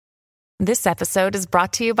This episode is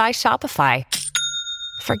brought to you by Shopify.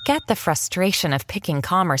 Forget the frustration of picking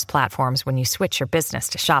commerce platforms when you switch your business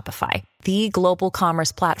to Shopify, the global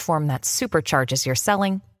commerce platform that supercharges your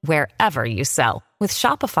selling wherever you sell. With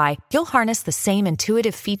Shopify, you'll harness the same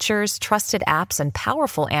intuitive features, trusted apps, and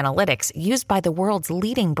powerful analytics used by the world's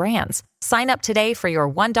leading brands. Sign up today for your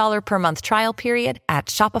 $1 per month trial period at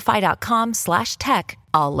shopify.com/tech,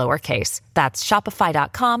 all lowercase. That's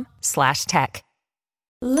shopify.com/tech.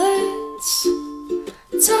 Let's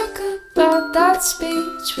talk about that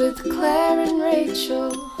speech with Claire and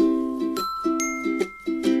Rachel.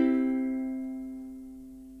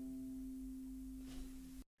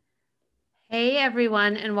 Hey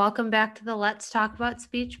everyone, and welcome back to the Let's Talk About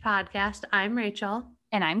Speech podcast. I'm Rachel.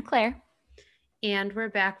 And I'm Claire. And we're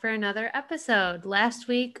back for another episode. Last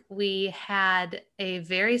week, we had a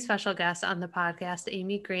very special guest on the podcast,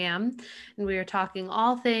 Amy Graham, and we were talking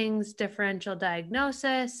all things differential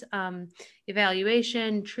diagnosis,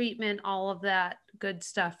 evaluation, treatment, all of that good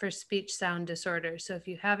stuff for speech sound disorders. So if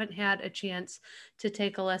you haven't had a chance to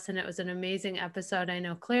take a listen, it was an amazing episode. I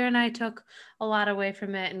know Claire and I took a lot away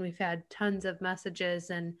from it, and we've had tons of messages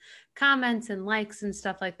and comments and likes and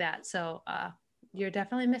stuff like that. So, you're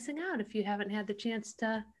definitely missing out if you haven't had the chance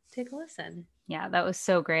to take a listen. Yeah, that was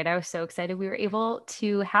so great. I was so excited we were able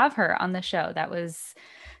to have her on the show. That was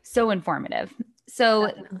so informative. So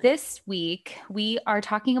Definitely. This week we are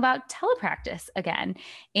talking about telepractice again,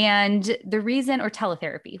 and the reason, or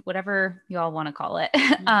teletherapy, whatever you all want to call it.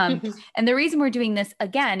 And the reason we're doing this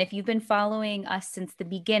again, if you've been following us since the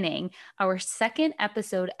beginning, our second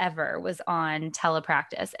episode ever was on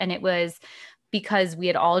telepractice, and it was because we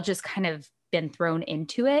had all just kind of been thrown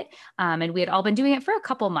into it. And we had all been doing it for a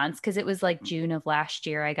couple months because it was like June of last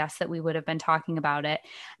year, I guess, that we would have been talking about it.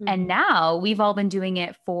 Mm-hmm. And now we've all been doing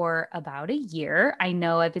it for about a year. I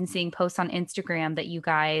know I've been seeing posts on Instagram that you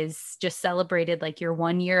guys just celebrated like your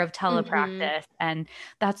 1 year of telepractice. And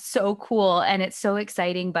that's so cool. And it's so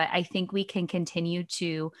exciting, but I think we can continue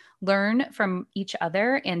to learn from each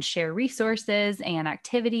other and share resources and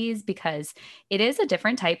activities because it is a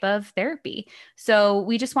different type of therapy. So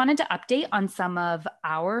we just wanted to update on some of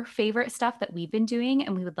our favorite stuff that we've been doing.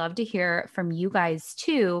 And we would love to hear from you guys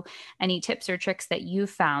too, any tips or tricks that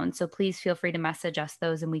you've found. So please feel free to message us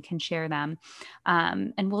those and we can share them.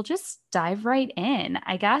 And we'll just dive right in.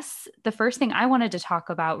 I guess the first thing I wanted to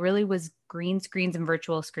talk about really was green screens and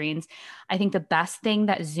virtual screens. I think the best thing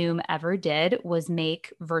that Zoom ever did was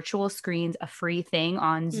make virtual screens a free thing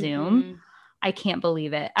on Zoom. I can't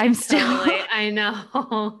believe it. I'm still, I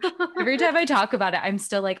know. Every time I talk about it, I'm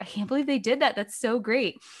still like, I can't believe they did that. That's so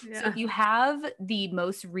great. Yeah. So if you have the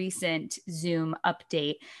most recent Zoom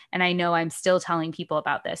update, and I know I'm still telling people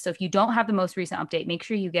about this. So if you don't have the most recent update, make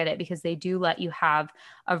sure you get it because they do let you have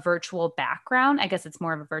a virtual background. I guess it's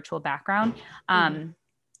more of a virtual background.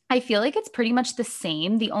 I feel like it's pretty much the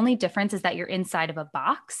same. The only difference is that you're inside of a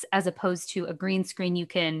box as opposed to a green screen. You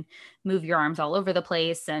can move your arms all over the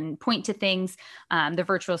place and point to things. The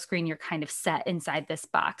virtual screen, you're kind of set inside this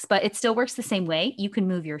box, but it still works the same way. You can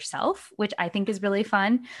move yourself, which I think is really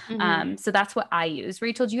fun. So that's what I use.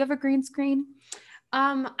 Rachel, do you have a green screen?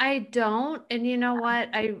 I don't. And you know what?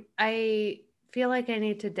 I feel like I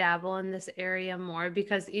need to dabble in this area more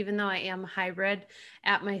because even though I am hybrid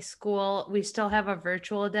at my school, we still have a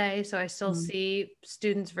virtual day. So I still see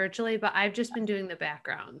students virtually, but I've just been doing the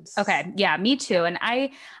backgrounds. Okay. Yeah, me too. And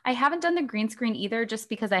I haven't done the green screen either, just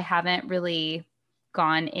because I haven't really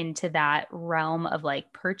gone into that realm of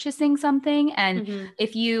like purchasing something. And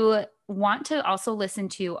if you want to also listen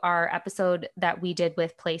to our episode that we did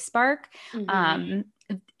with PlaySpark,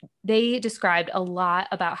 they described a lot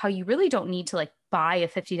about how you really don't need to like buy a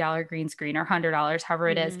 $50 green screen or $100, however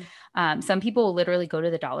it is. Some people will literally go to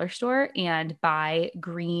the dollar store and buy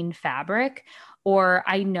green fabric. Or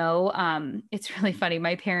I know it's really funny.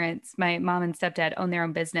 My parents, my mom and stepdad own their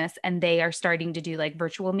own business and they are starting to do like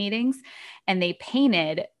virtual meetings, and they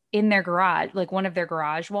painted in their garage, like one of their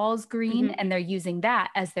garage walls green, and they're using that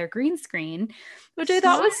as their green screen, which I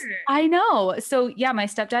thought was, I know. So yeah, my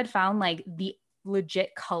stepdad found like the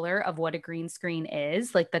legit color of what a green screen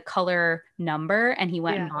is, like the color number, and he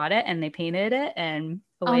went and bought it and they painted it and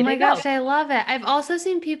away oh my they go. gosh, I love it. I've also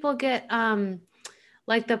seen people get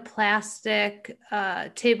like the plastic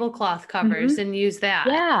tablecloth covers and use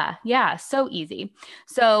that. Yeah. So easy.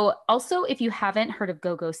 So also, if you haven't heard of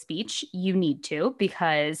GoGo Speech, you need to,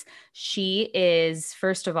 because she is,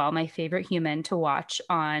 first of all, my favorite human to watch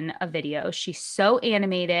on a video. She's so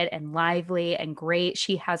animated and lively and great.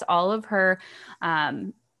 She has all of her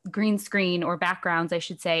green screen, or backgrounds, I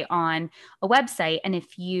should say, on a website. And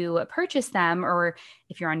if you purchase them, or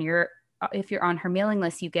if you're on your if you're on her mailing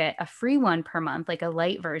list, you get a free one per month, like a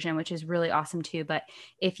light version, which is really awesome too. But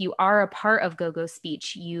if you are a part of GoGo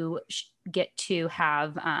Speech, you get to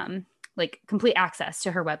have like complete access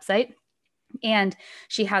to her website. And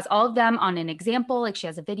she has all of them on an example, like she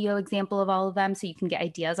has a video example of all of them. So you can get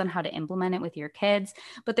ideas on how to implement it with your kids,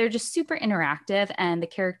 but they're just super interactive and the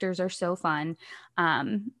characters are so fun.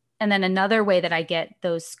 And then another way that I get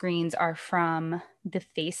those screens are from the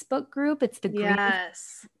Facebook group. It's the Green.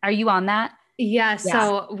 Yes. Are you on that? Yeah.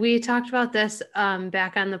 So we talked about this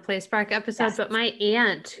back on the Play Spark episode, Yes. but my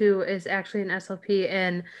aunt, who is actually an SLP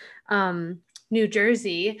in New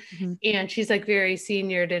Jersey, and she's like very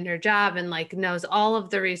seniored in her job and like knows all of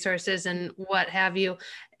the resources and what have you,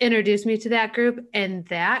 introduced me to that group. And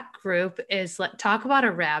that group is like, talk about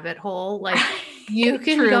a rabbit hole. Like you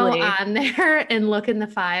can go on there and look in the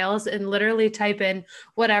files and literally type in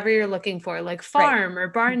whatever you're looking for, like farm or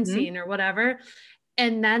barn scene or whatever.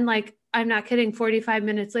 And then like, I'm not kidding, 45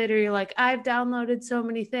 minutes later, you're like, I've downloaded so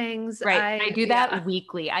many things. Right. I do that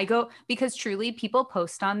weekly. I go, because truly people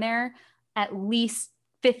post on there at least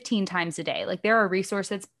 15 times a day. Like there are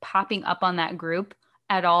resources popping up on that group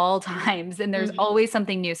at all times. And there's always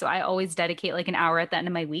something new. So I always dedicate like an hour at the end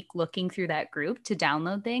of my week looking through that group to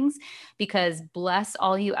download things, because bless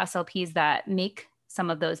all you SLPs that make some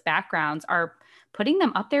of those backgrounds are putting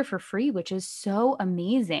them up there for free, which is so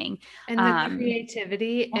amazing. And the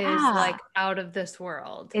creativity is like out of this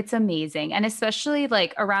world. It's amazing. And especially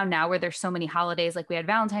like around now where there's so many holidays, like we had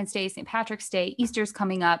Valentine's Day, St. Patrick's Day, Easter's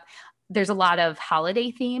coming up. There's a lot of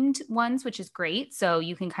holiday themed ones, which is great. So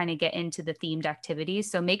you can kind of get into the themed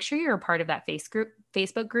activities. So make sure you're a part of that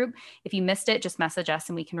Facebook group. If you missed it, just message us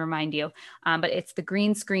and we can remind you. But it's the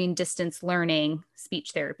Green Screen Distance Learning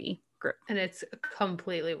Speech Therapy group. And it's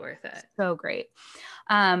completely worth it. So great.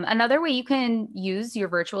 Another way you can use your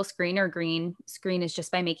virtual screen or green screen is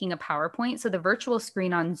just by making a PowerPoint. So the virtual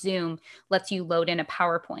screen on Zoom lets you load in a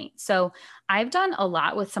PowerPoint. So I've done a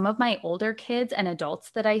lot with some of my older kids and adults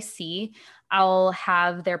that I see. I'll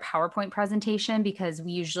have their PowerPoint presentation because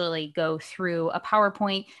we usually go through a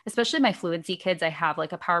PowerPoint, especially my fluency kids. I have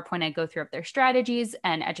like a PowerPoint. I go through their strategies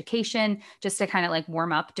and education just to kind of like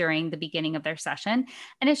warm up during the beginning of their session.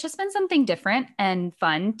 And it's just been something different and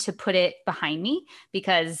fun to put it behind me,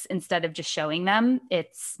 because instead of just showing them,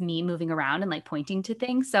 it's me moving around and like pointing to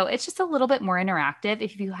things. So it's just a little bit more interactive.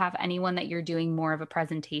 If you have anyone that you're doing more of a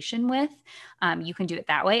presentation with, you can do it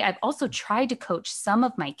that way. I've also tried to coach some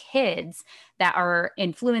of my kids that are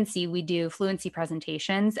in fluency. We do fluency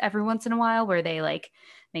presentations every once in a while where they like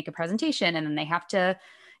make a presentation and then they have to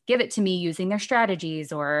give it to me using their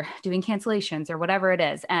strategies or doing cancellations or whatever it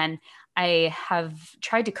is. And I have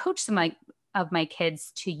tried to coach some of my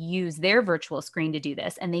kids to use their virtual screen to do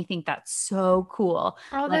this. And they think that's so cool.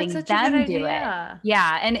 Letting them do it.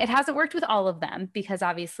 Yeah. And it hasn't worked with all of them because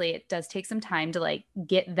obviously it does take some time to like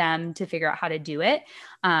get them to figure out how to do it.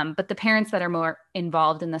 But the parents that are more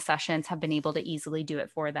involved in the sessions have been able to easily do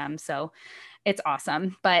it for them. So it's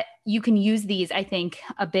awesome. But you can use these. I think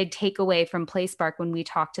a big takeaway from PlaySpark when we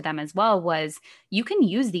talked to them as well was you can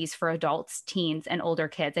use these for adults, teens, and older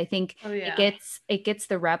kids. I think it gets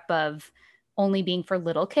the rep of only being for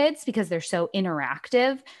little kids because they're so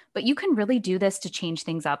interactive, but you can really do this to change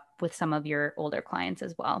things up with some of your older clients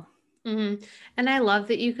as well. Mm-hmm. And I love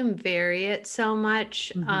that you can vary it so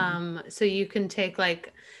much. So you can take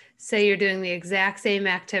like, say you're doing the exact same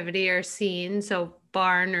activity or scene. So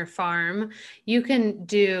barn or farm, you can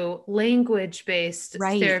do language-based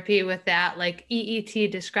therapy with that, like EET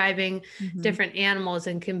describing different animals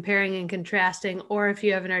and comparing and contrasting. Or if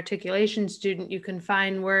you have an articulation student, you can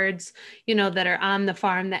find words, that are on the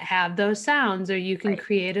farm that have those sounds, or you can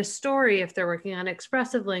create a story if they're working on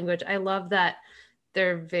expressive language. I love that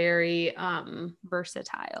they're very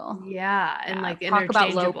versatile. And like talk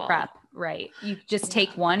about low interchangeable. prep, right? You just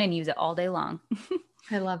take one and use it all day long.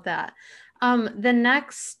 I love that. The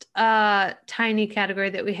next tiny category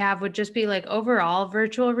that we have would just be like overall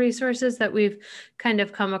virtual resources that we've kind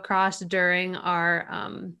of come across during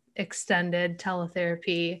our extended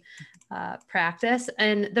teletherapy practice.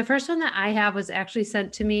 And the first one that I have was actually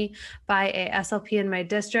sent to me by a SLP in my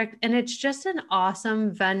district. And it's just an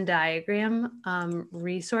awesome Venn diagram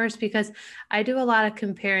resource because I do a lot of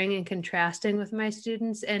comparing and contrasting with my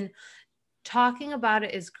students, and talking about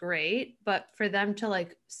it is great, but for them to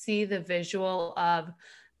like see the visual of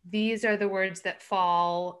these are the words that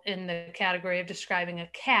fall in the category of describing a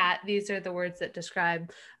cat, these are the words that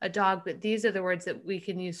describe a dog, but these are the words that we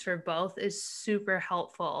can use for both is super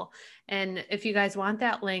helpful. And if you guys want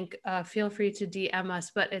that link, feel free to DM us,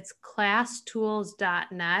 but it's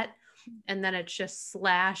classtools.net and then it's just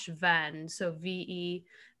 /Venn. So VE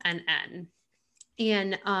And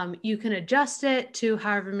you can adjust it to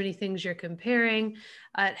however many things you're comparing.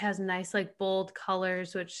 It has nice like bold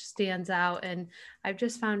colors, which stands out. And I've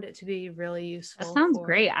just found it to be really useful. That sounds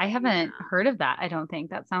great. I haven't heard of that. I don't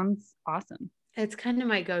think. That sounds awesome. It's kind of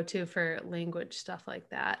my go-to for language stuff like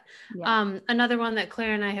that. Yeah. Another one that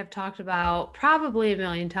Claire and I have talked about probably a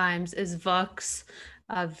million times is Vooks,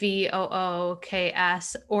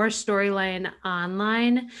 VOOKS, or Storyline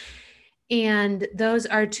Online. And those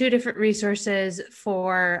are two different resources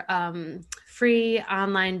for free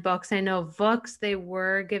online books. I know Vooks, they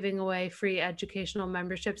were giving away free educational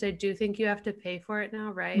memberships. I do think you have to pay for it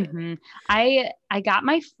now, right? Mm-hmm. I got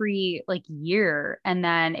my free like year, and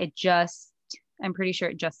then I'm pretty sure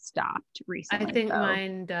it just stopped recently. I think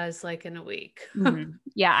mine does like in a week. Mm-hmm.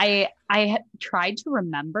 Yeah. I tried to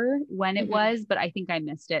remember when it was, but I think I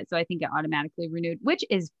missed it. So I think it automatically renewed, which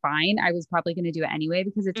is fine. I was probably going to do it anyway,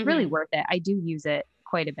 because it's really worth it. I do use it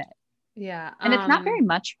quite a bit. Yeah. And it's not very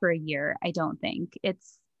much for a year. I don't think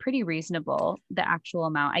it's pretty reasonable, the actual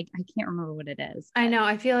amount. I can't remember what it is. I know.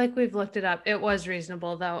 I feel like we've looked it up. It was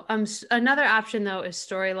reasonable though. Another option though is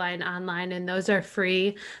Storyline Online, and those are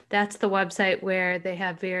free. That's the website where they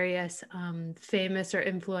have various famous or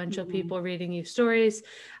influential people reading you stories.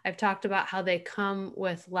 I've talked about how they come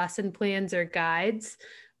with lesson plans or guides,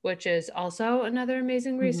 which is also another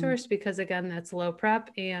amazing resource because again, that's low prep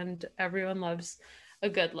and everyone loves a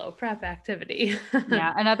good low prep activity.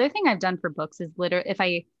 Yeah. Another thing I've done for books is literally if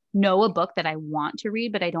I know a book that I want to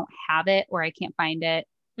read, but I don't have it or I can't find it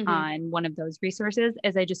on one of those resources,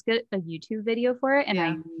 is I just get a YouTube video for it and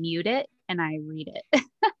I mute it and I read it.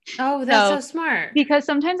 Oh, that's so smart. Because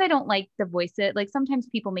sometimes I don't like the voice it. Like sometimes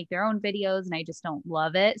people make their own videos and I just don't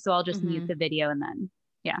love it. So I'll just mute the video and then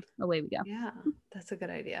away we go. Yeah, that's a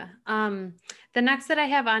good idea. The next that I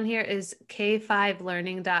have on here is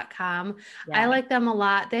k5learning.com. Yeah. I like them a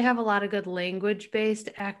lot. They have a lot of good language-based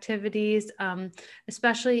activities,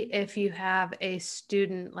 especially if you have a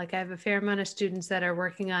student, like I have a fair amount of students that are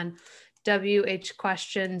working on WH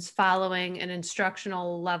questions following an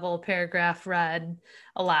instructional level paragraph read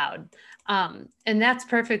aloud. And that's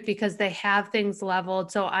perfect because they have things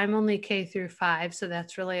leveled. So I'm only K through 5. So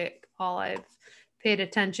that's really all I've paid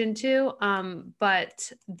attention to,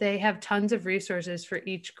 but they have tons of resources for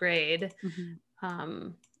each grade.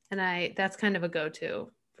 And that's kind of a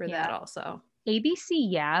go-to for that also.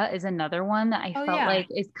 ABC is another one that I felt like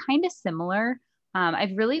is kind of similar.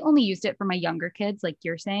 I've really only used it for my younger kids, like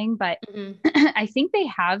you're saying, but I think they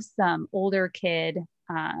have some older kid,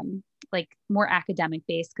 like more academic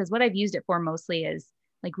based, because what I've used it for mostly is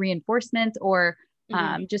like reinforcement or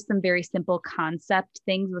just some very simple concept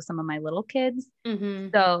things with some of my little kids.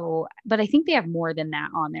 So, but I think they have more than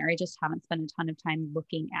that on there. I just haven't spent a ton of time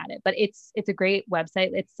looking at it, but it's a great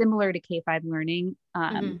website. It's similar to K5 Learning,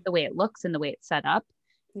 the way it looks and the way it's set up.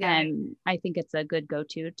 And I think it's a good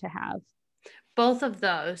go-to to have. Both of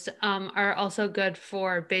those are also good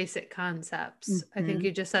for basic concepts. I think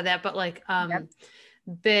you just said that, but like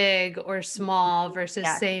big or small versus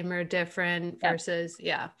same or different versus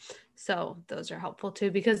so those are helpful too,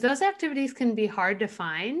 because those activities can be hard to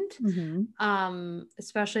find,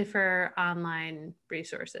 especially for online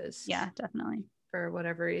resources. Yeah, definitely. For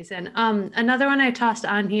whatever reason. Another one I tossed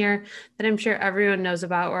on here that I'm sure everyone knows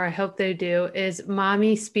about, or I hope they do, is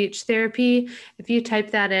Mommy Speech Therapy. If you type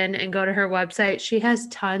that in and go to her website, she has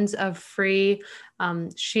tons of free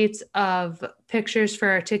sheets of pictures for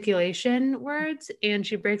articulation words, and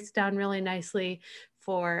she breaks it down really nicely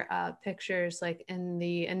for pictures like in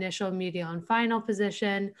the initial, medial, and final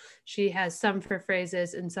position. She has some for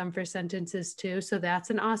phrases and some for sentences too. So that's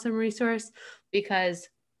an awesome resource, because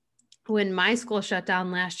when my school shut down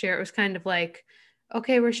last year, it was kind of like,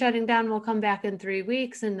 okay, we're shutting down, we'll come back in 3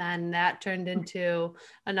 weeks. And then that turned into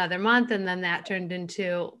another month. And then that turned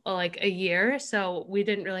into like a year. So we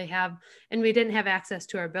didn't really have, and we didn't have access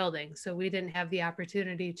to our building. So we didn't have the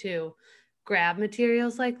opportunity to grab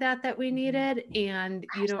materials like that we needed. And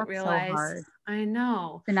you don't realize, so hard. I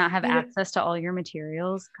know, to not have access to all your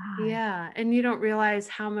materials. God. Yeah. And you don't realize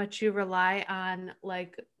how much you rely on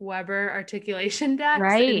like Weber articulation decks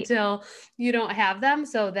until you don't have them.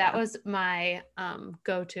 So that was my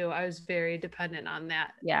go-to. I was very dependent on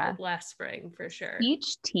that last spring for sure.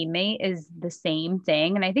 Speech Teammate is the same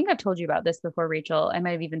thing. And I think I've told you about this before, Rachel. I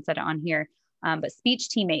might have even said it on here. But Speech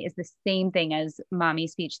Teammate is the same thing as Mommy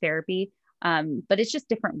Speech Therapy. But it's just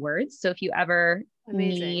different words. So if you ever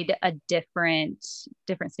need a different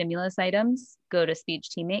stimulus items, go to Speech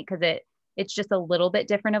Teammate, because it's just a little bit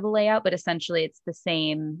different of a layout, but essentially it's the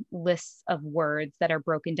same lists of words that are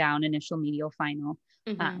broken down, initial, medial, final.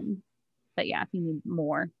 But if you need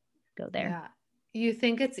more, go there. You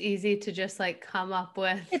think it's easy to just like come up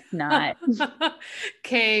with It's not.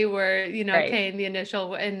 K where, Right. K in the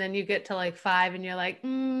initial, and then you get to like 5 and you're like,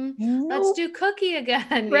 let's Nope. do cookie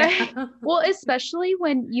again. Right. Yeah. Well, especially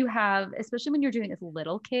when you're doing it with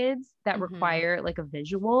little kids that Mhm. require like a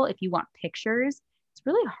visual, if you want pictures, it's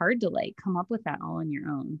really hard to like come up with that all on your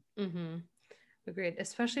own. Mm-hmm. Agreed.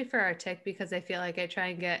 Especially for our tick, because I feel like I try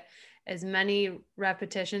and get as many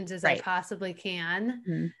repetitions as I Right. possibly can.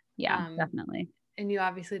 Mhm. Yeah, definitely. And you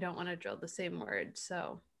obviously don't want to drill the same word.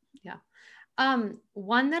 So yeah.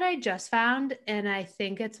 One that I just found, and I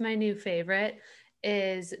think it's my new favorite,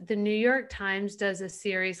 is the New York Times does a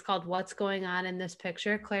series called What's Going On in This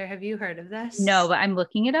Picture. Claire, have you heard of this? No, but I'm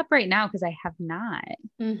looking it up right now because I have not.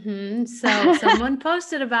 So someone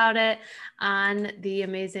posted about it on the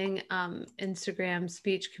amazing Instagram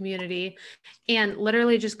speech community, and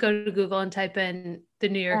literally just go to Google and type in the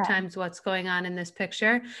New York Times, What's Going On in This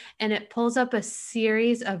Picture, and it pulls up a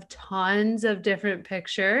series of tons of different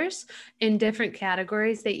pictures in different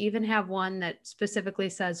categories. They even have one that specifically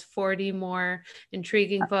says 40 more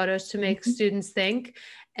intriguing photos to make students think.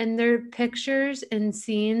 And they're pictures and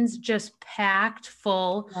scenes just packed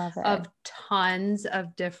full of tons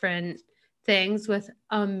of different things with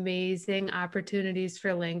amazing opportunities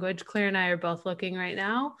for language. Claire and I are both looking right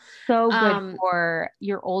now. So good for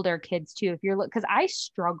your older kids too. If you're because I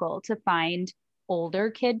struggle to find older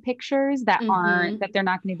kid pictures that aren't that they're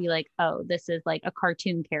not going to be like, oh, this is like a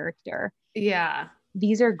cartoon character. Yeah.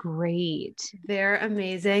 These are great. They're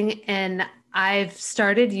amazing. And I've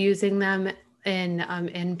started using them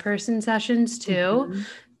in-person sessions too,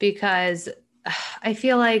 because I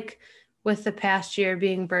feel like with the past year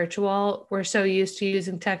being virtual, we're so used to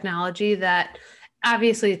using technology that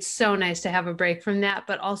obviously it's so nice to have a break from that,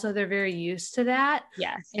 but also they're very used to that.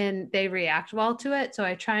 Yes. And they react well to it. So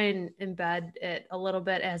I try and embed it a little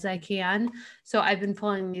bit as I can. So I've been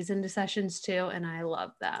pulling these into sessions too, and I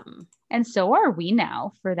love them. And so are we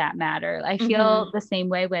now, for that matter. I feel the same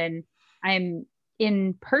way when I'm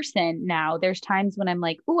in person now. There's times when I'm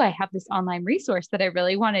like, oh, I have this online resource that I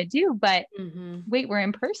really want to do, but wait, we're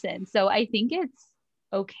in person. So I think it's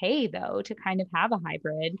okay though to kind of have a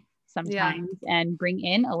hybrid sometimes and bring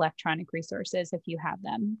in electronic resources if you have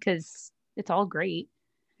them, because it's all great.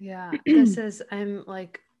 Yeah. I'm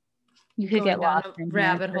like, you could get lost down a in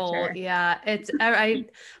rabbit here, hole. sure. Yeah. I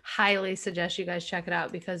highly suggest you guys check it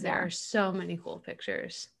out because there are so many cool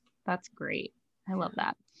pictures. That's great. I love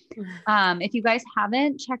that. If you guys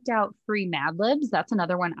haven't checked out Free Mad Libs, that's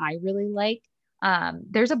another one I really like.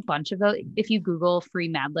 There's a bunch of those. If you Google Free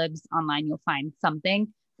Mad Libs online, you'll find something.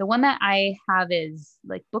 The one that I have is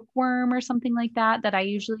like Bookworm or something like that I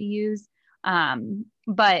usually use.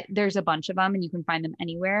 But there's a bunch of them and you can find them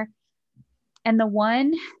anywhere. And the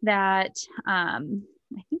one that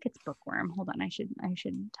I think it's Bookworm. Hold on, I should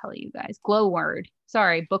tell you guys. Glowword.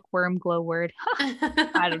 Sorry, Bookworm, Glowword.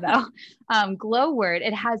 I don't know. Glowword.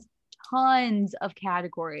 It has tons of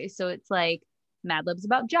categories. So it's like Mad Libs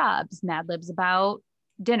about jobs, Mad Libs about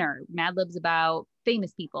dinner, Mad Libs about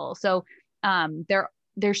famous people. So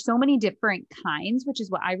there's so many different kinds, which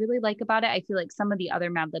is what I really like about it. I feel like some of the other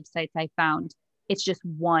Mad Lib sites I found, it's just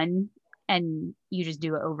one and you just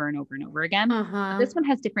do it over and over and over again. But this one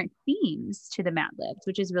has different themes to the Mad Libs,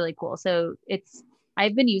 which is really cool. So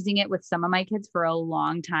I've been using it with some of my kids for a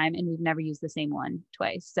long time and we've never used the same one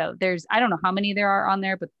twice. So I don't know how many there are on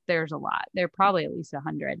there, but there's a lot. There are probably at least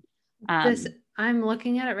 100. I'm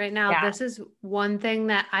looking at it right now. Yeah. This is one thing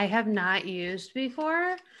that I have not used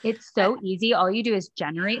before. It's so easy. All you do is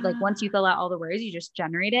generate, like once you fill out all the words, you just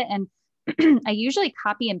generate it. And I usually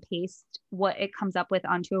copy and paste what it comes up with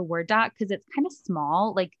onto a Word doc because it's kind of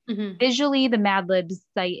small. Like visually, the Mad Libs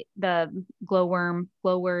site, the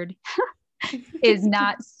Glowword is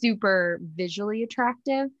not super visually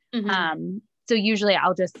attractive. So usually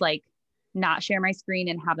I'll just like not share my screen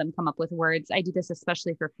and have them come up with words. I do this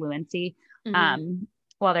especially for fluency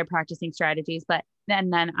while they're practicing strategies, but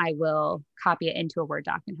then I will copy it into a Word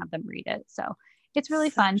doc and have them read it. So it's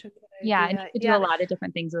really fun. Yeah. And you can do a lot of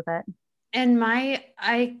different things with it. And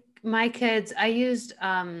my kids, I used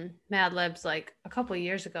Mad Libs like a couple of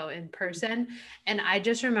years ago in person. And I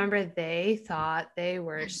just remember they thought they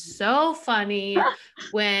were so funny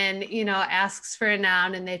when, asks for a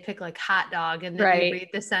noun and they pick like hot dog and then you read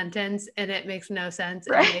the sentence and it makes no sense.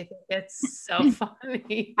 And they think it's so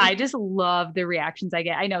funny. I just love the reactions I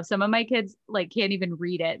get. I know some of my kids like can't even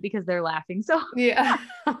read it because they're laughing. So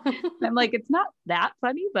I'm like, it's not that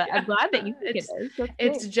funny, but I'm glad that you think it is.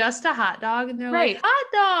 It's just a hot dog. And they're like,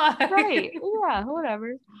 hot dog. Right. Yeah,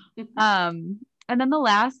 whatever. And then the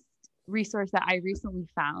last resource that I recently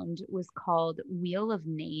found was called Wheel of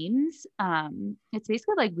Names. It's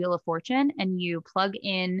basically like Wheel of Fortune, and you plug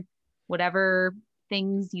in whatever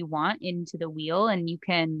things you want into the wheel and you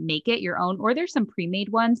can make it your own, or there's some pre-made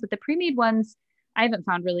ones, but the pre-made ones, I haven't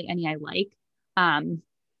found really any I like.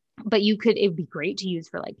 But it'd be great to use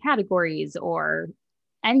for like categories or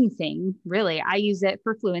anything really. I use it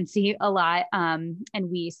for fluency a lot. And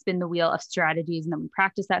we spin the wheel of strategies and then we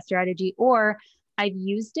practice that strategy. Or I've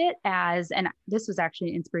used it and this was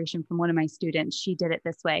actually an inspiration from one of my students. She did it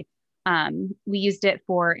this way. We used it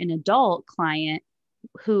for an adult client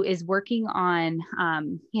who is working on,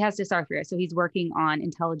 he has dysarthria. So he's working on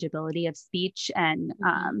intelligibility of speech and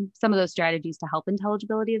some of those strategies to help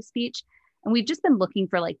intelligibility of speech. And we've just been looking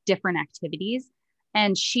for like different activities.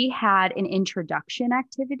 And she had an introduction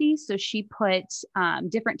activity. So she put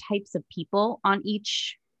different types of people on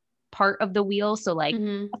each part of the wheel. So like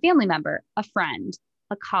a family member, a friend,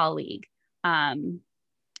 a colleague,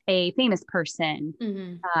 a famous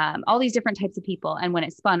person, all these different types of people. And when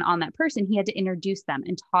it spun on that person, he had to introduce them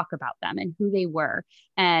and talk about them and who they were.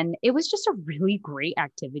 And it was just a really great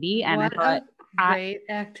activity. And what a great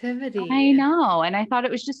activity. I know. And I thought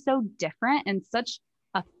it was just so different and such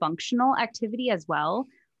a functional activity as well.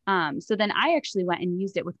 So then I actually went and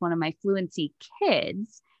used it with one of my fluency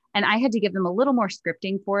kids, and I had to give them a little more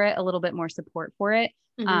scripting for it, a little bit more support for it.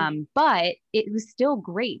 But it was still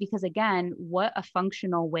great because again, what a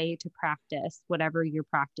functional way to practice whatever you're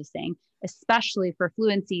practicing, especially for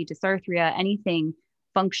fluency, dysarthria, anything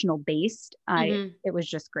functional based. It was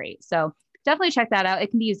just great. So definitely check that out. It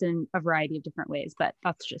can be used in a variety of different ways, but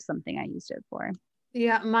that's just something I used it for.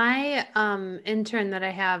 Yeah, my intern that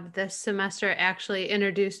I have this semester actually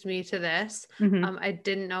introduced me to this. I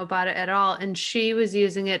didn't know about it at all. And she was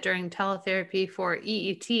using it during teletherapy for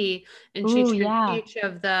EET. And she turned each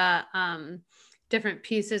of the different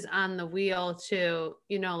pieces on the wheel to,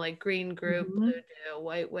 like green group, blue do,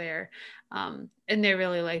 white wear. And they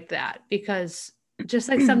really like that because just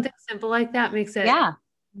like something simple like that makes it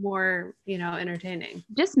more, entertaining.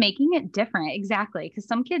 Just making it different. Exactly. Because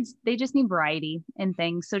some kids, they just need variety in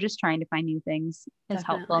things. So just trying to find new things is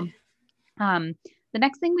helpful. The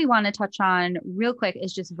next thing we want to touch on real quick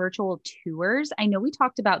is just virtual tours. I know we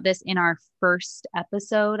talked about this in our first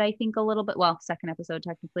episode, I think a little bit, second episode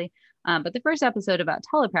technically. But the first episode about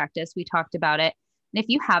telepractice, we talked about it. And if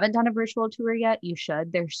you haven't done a virtual tour yet, you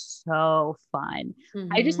should. They're so fun.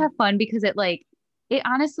 I just have fun because it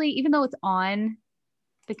honestly, even though it's on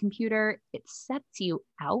the computer, it sets you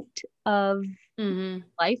out of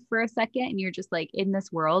life for a second and you're just like in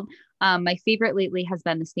this world. My favorite lately has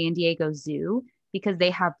been the San Diego Zoo because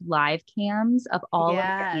they have live cams of all of the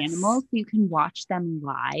animals. So you can watch them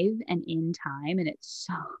live and in time. And it's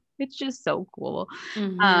just so cool.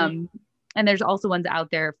 And there's also ones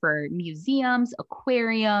out there for museums,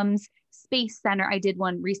 aquariums, space center. I did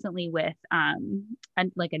one recently with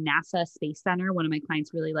like a NASA space center. One of my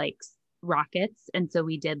clients really likes rockets. And so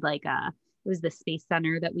we did it was the space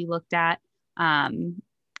center that we looked at. And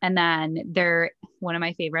then one of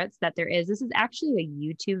my favorites that this is actually a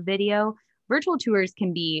YouTube video. Virtual tours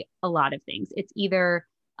can be a lot of things. It's either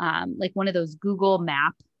like one of those Google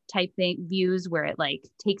map type views where it like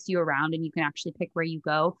takes you around and you can actually pick where you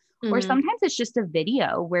go. Or sometimes it's just a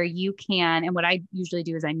video where you can, and what I usually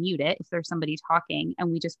do is I mute it if there's somebody talking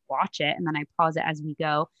and we just watch it and then I pause it as we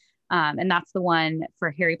go. And that's the one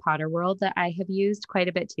for Harry Potter World that I have used quite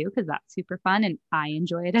a bit too, because that's super fun and I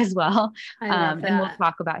enjoy it as well. And we'll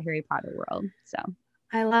talk about Harry Potter World. So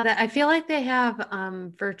I love that. I feel like they have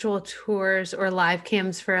virtual tours or live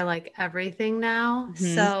cams for like everything now.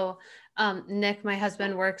 So Nick, my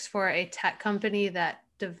husband, works for a tech company that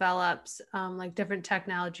develops like different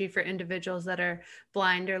technology for individuals that are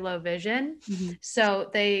blind or low vision. So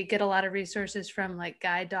they get a lot of resources from like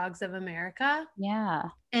Guide Dogs of America. Yeah.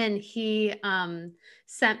 And he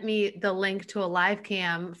sent me the link to a live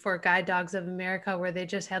cam for Guide Dogs of America where they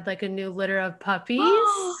just had like a new litter of puppies.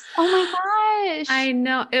 Oh my gosh. I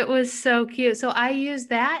know. It was so cute. So I use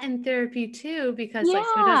that in therapy too, because like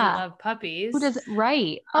who doesn't love puppies?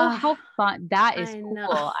 Right. Oh, how fun. That is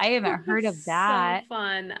cool. I haven't heard of that. So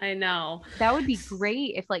fun. I know. That would be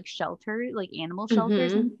great if like animal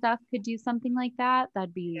shelters and stuff could do something like that.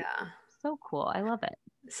 That'd be so cool. I love it.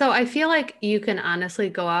 So I feel like you can honestly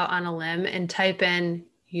go out on a limb and type in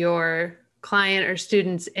your client or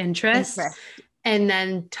student's interest and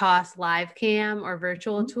then toss live cam or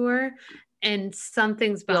virtual tour and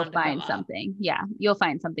something's bound You'll find something. Yeah, you'll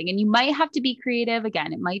find something. And you might have to be creative.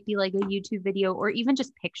 Again, it might be like a YouTube video or even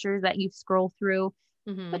just pictures that you scroll through,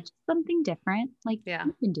 but just something different. Like you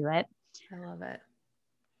can do it. I love it.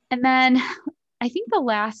 And then I think the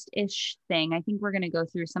last-ish thing, I think we're going to go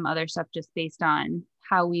through some other stuff just based on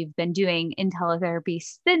how we've been doing in teletherapy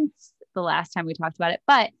since the last time we talked about it.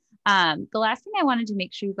 But the last thing I wanted to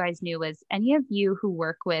make sure you guys knew was any of you who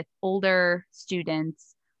work with older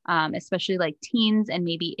students, especially like teens and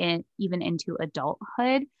maybe even into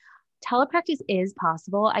adulthood, telepractice is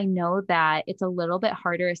possible. I know that it's a little bit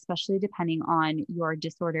harder, especially depending on your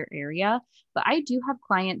disorder area, but I do have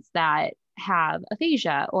clients that have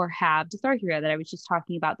aphasia or have dysarthria that I was just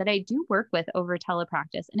talking about that I do work with over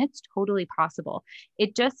telepractice, and it's totally possible.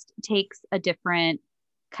 It just takes a different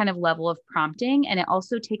kind of level of prompting, and it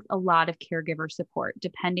also takes a lot of caregiver support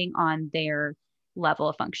depending on their level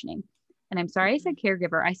of functioning. And I'm sorry I said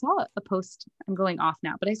caregiver. I saw a post, I'm going off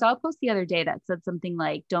now, but I saw a post the other day that said something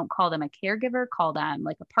like, don't call them a caregiver, call them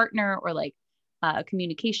like a partner or like a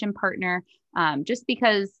communication partner. Just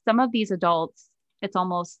because some of these adults, it's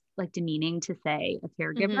almost like demeaning to say a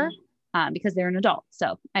caregiver because they're an adult.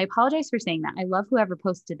 So I apologize for saying that. I love whoever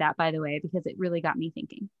posted that, by the way, because it really got me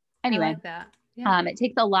thinking. Anyway, I like that. Yeah. It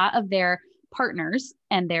takes a lot of their partners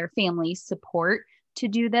and their family support to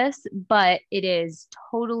do this, but it is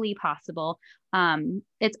totally possible.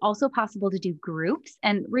 It's also possible to do groups.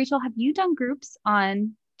 And Rachel, have you done groups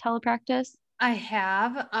on telepractice? I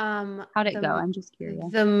have. How'd it go? I'm just curious.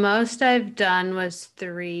 The most I've done was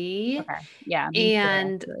 3. Okay. Yeah.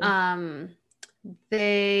 And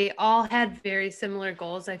they all had very similar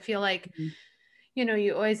goals. I feel like, you know,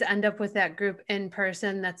 you always end up with that group in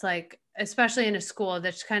person that's like, especially in a school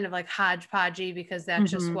that's kind of like hodgepodgey because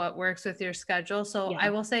that's just what works with your schedule. So I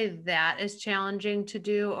will say that is challenging to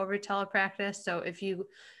do over telepractice. So if you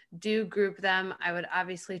do group them, I would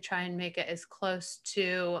obviously try and make it as close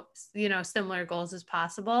to, you know, similar goals as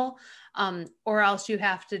possible. Or else you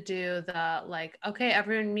have to do the like, okay,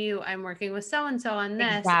 everyone mute, I'm working with so-and-so on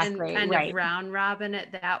this and kind of round robin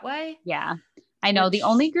it that way. Yeah. I know the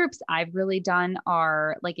only groups I've really done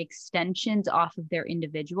are like extensions off of their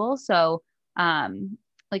individual. So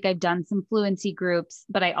like I've done some fluency groups,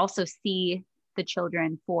 but I also see the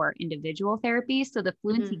children for individual therapy. So the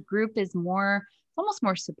fluency group is more, it's almost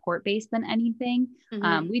more support based than anything.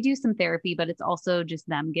 We do some therapy, but it's also just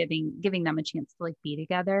them giving them a chance to like be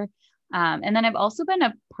together. And then I've also been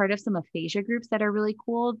a part of some aphasia groups that are really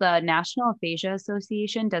cool. The National Aphasia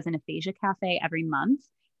Association does an aphasia cafe every month.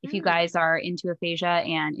 If you guys are into aphasia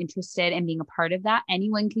and interested in being a part of that,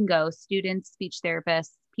 anyone can go, students, speech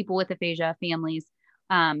therapists, people with aphasia, families.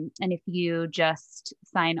 And if you just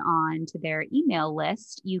sign on to their email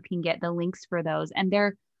list, you can get the links for those. And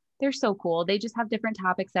they're so cool. They just have different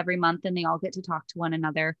topics every month and they all get to talk to one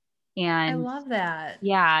another. And I love that.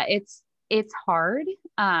 Yeah, it's hard,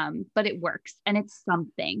 but it works and it's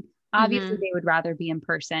something. Obviously, they would rather be in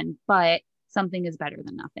person, but something is better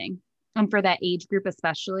than nothing. And for that age group,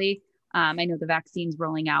 especially, I know the vaccine's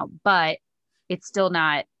rolling out, but it's still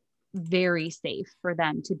not very safe for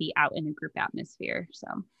them to be out in a group atmosphere. So,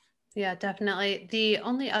 yeah, definitely. The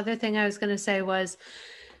only other thing I was going to say was,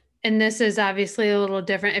 and this is obviously a little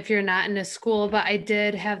different if you're not in a school, but I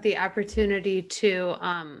did have the opportunity to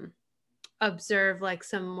observe like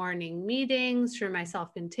some morning meetings for my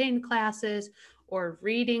self-contained classes or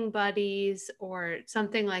reading buddies or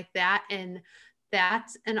something like that. And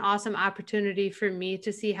that's an awesome opportunity for me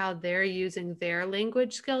to see how they're using their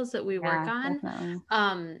language skills that we work on.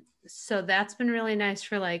 Definitely. So that's been really nice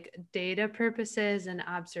for like data purposes and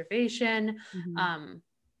observation.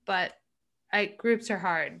 But groups are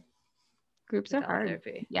hard. Groups are hard.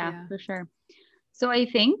 Yeah, for sure. So I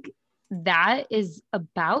think that is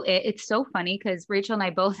about it. It's so funny because Rachel and I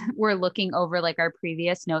both were looking over like our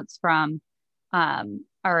previous notes from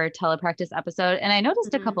our telepractice episode. And I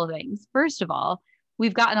noticed a couple of things. First of all,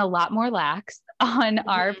 we've gotten a lot more lax on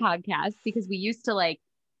our podcast because we used to like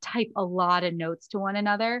type a lot of notes to one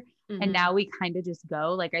another. And now we kind of just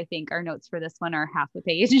go, like, I think our notes for this one are half a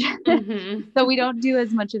page. So we don't do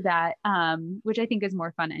as much of that, which I think is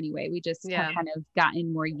more fun anyway. We just have kind of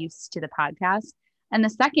gotten more used to the podcast. And the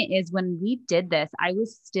second is when we did this, I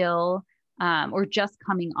was still or just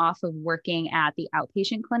coming off of working at the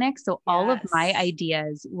outpatient clinic. So all of my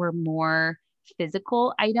ideas were more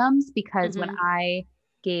physical items because when I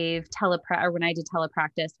gave when I did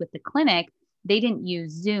telepractice with the clinic, they didn't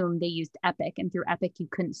use Zoom, they used Epic, and through Epic, you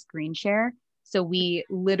couldn't screen share. So we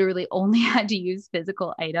literally only had to use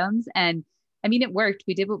physical items. And I mean, it worked.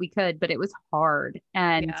 We did what we could, but it was hard.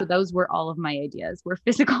 And so those were all of my ideas were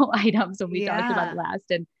physical items when we talked about it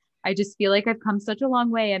last. And I just feel like I've come such a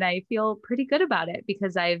long way and I feel pretty good about it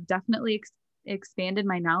because I've definitely expanded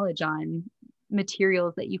my knowledge on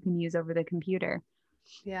materials that you can use over the computer.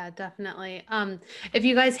 Yeah, definitely. If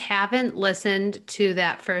you guys haven't listened to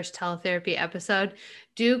that first teletherapy episode,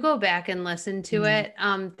 do go back and listen to it.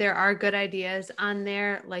 There are good ideas on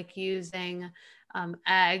there, like using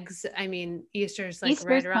eggs. I mean, Easter's like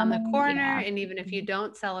right Easter's around the coming. corner. Yeah. And even if you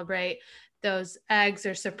don't celebrate, those eggs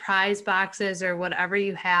or surprise boxes or whatever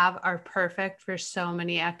you have are perfect for so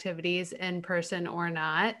many activities in person or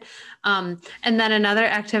not. And then another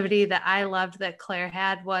activity that I loved that Claire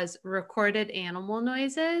had was recorded animal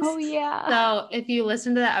noises. Oh, yeah. So if you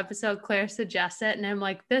listen to that episode, Claire suggests it, and I'm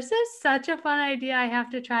like, this is such a fun idea. I have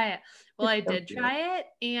to try it. Well, I did try it,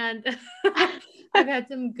 and I've had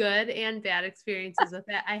some good and bad experiences with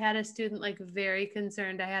it. I had a student like very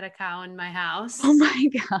concerned I had a cow in my house. Oh my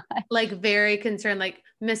God. Like very concerned, like,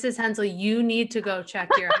 Mrs. Hensel, you need to go check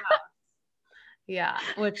your house. Yeah.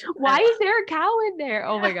 Why is there a cow in there?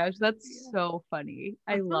 Oh my gosh, that's so funny.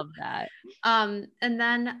 I love that. And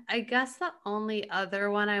then I guess the only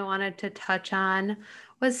other one I wanted to touch on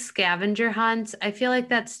was scavenger hunts. I feel like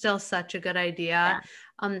that's still such a good idea,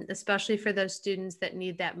 especially for those students that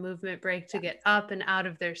need that movement break to get up and out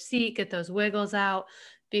of their seat, get those wiggles out,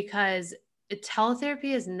 because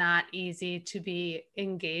teletherapy is not easy to be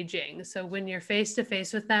engaging. So when you're face to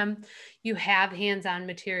face with them, you have hands-on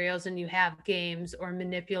materials and you have games or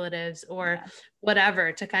manipulatives or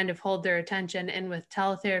whatever to kind of hold their attention. And with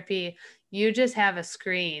teletherapy, you just have a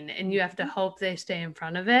screen and you have to hope they stay in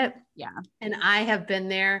front of it. Yeah. And I have been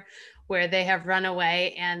there where they have run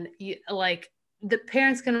away, and the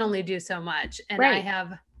parents can only do so much. And I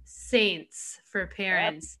have saints for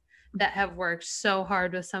parents that have worked so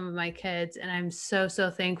hard with some of my kids, and I'm so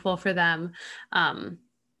thankful for them.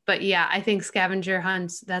 But yeah, I think scavenger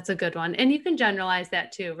hunts, that's a good one. And you can generalize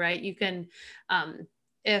that too, right? You can,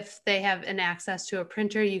 if they have an access to a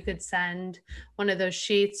printer, you could send one of those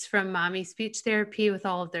sheets from Mommy Speech Therapy with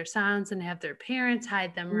all of their sounds and have their parents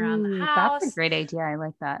hide them around the house. That's a great idea. I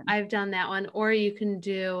like that. I've done that one. Or you can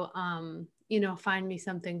do, find me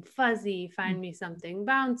something fuzzy, find me something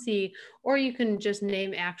bouncy, or you can just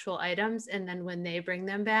name actual items. And then when they bring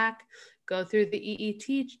them back, go through the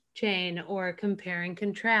EET chain or compare and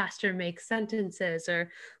contrast or make sentences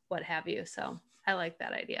or what have you. So I like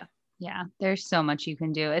that idea. Yeah, there's so much you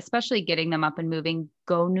can do, especially getting them up and moving.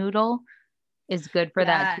 Go Noodle is good for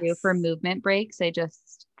that too, for movement breaks. I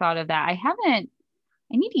just thought of that. I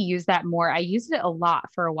need to use that more. I used it a lot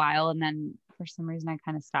for a while, and then for some reason I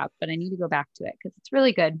kind of stopped, but I need to go back to it because it's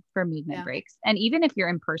really good for movement breaks. And even if you're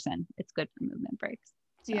in person, it's good for movement breaks.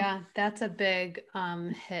 So. Yeah, that's a big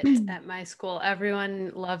hit at my school.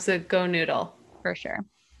 Everyone loves a Go Noodle. For sure.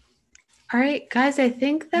 All right, guys, I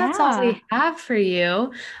think that's all we have for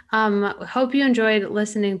you. Hope you enjoyed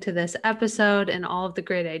listening to this episode and all of the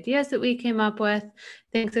great ideas that we came up with.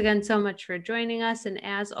 Thanks again so much for joining us. And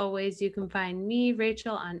as always, you can find me,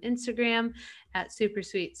 Rachel, on Instagram at Super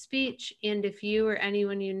Sweet Speech. And if you or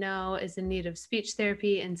anyone you know is in need of speech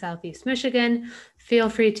therapy in Southeast Michigan, feel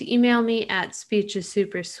free to email me at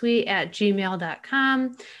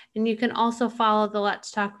speechissupersweet@gmail.com. And you can also follow the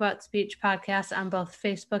Let's Talk About Speech podcast on both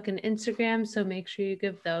Facebook and Instagram. So make sure you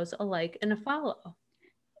give those a like and a follow.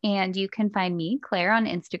 And you can find me, Claire, on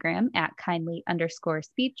Instagram at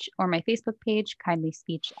kindly_speech, or my Facebook page, Kindly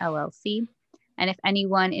Speech LLC. And if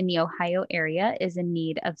anyone in the Ohio area is in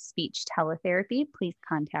need of speech teletherapy, please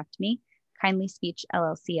contact me,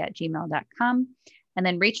 kindlyspeechllc@gmail.com. And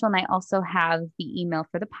then Rachel and I also have the email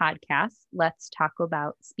for the podcast, Let's Talk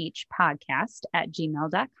About Speech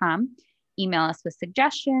podcast@gmail.com. Email us with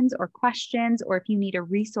suggestions or questions, or if you need a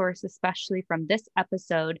resource, especially from this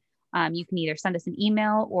episode, you can either send us an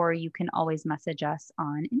email or you can always message us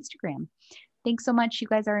on Instagram. Thanks so much. You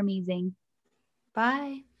guys are amazing.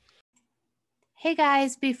 Bye. Hey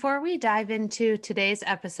guys, before we dive into today's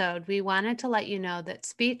episode, we wanted to let you know that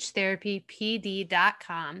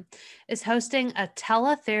SpeechTherapyPD.com is hosting a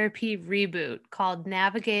teletherapy reboot called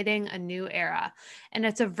Navigating a New Era. And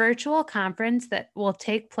it's a virtual conference that will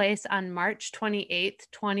take place on March 28th,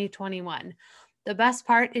 2021. The best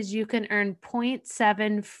part is you can earn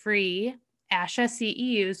 0.7 free ASHA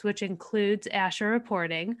CEUs, which includes ASHA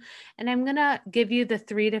reporting. And I'm going to give you the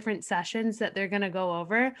 3 different sessions that they're going to go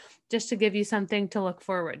over just to give you something to look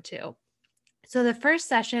forward to. So the first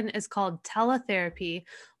session is called Teletherapy,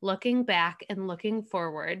 Looking Back and Looking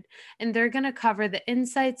Forward. And they're going to cover the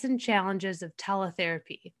insights and challenges of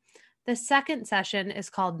teletherapy. The second session is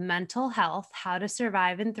called Mental Health, How to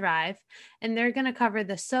Survive and Thrive. And they're going to cover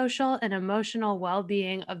the social and emotional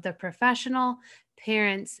well-being of the professional,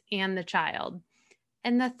 parents, and the child.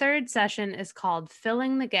 And the third session is called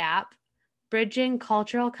Filling the Gap, Bridging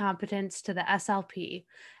Cultural Competence to the SLP.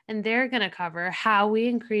 and they're going to cover how we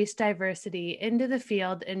increase diversity into the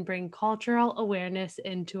field and bring cultural awareness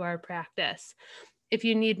into our practice. If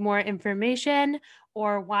you need more information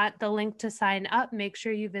or want the link to sign up, make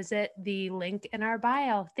sure you visit the link in our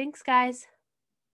bio. Thanks, guys.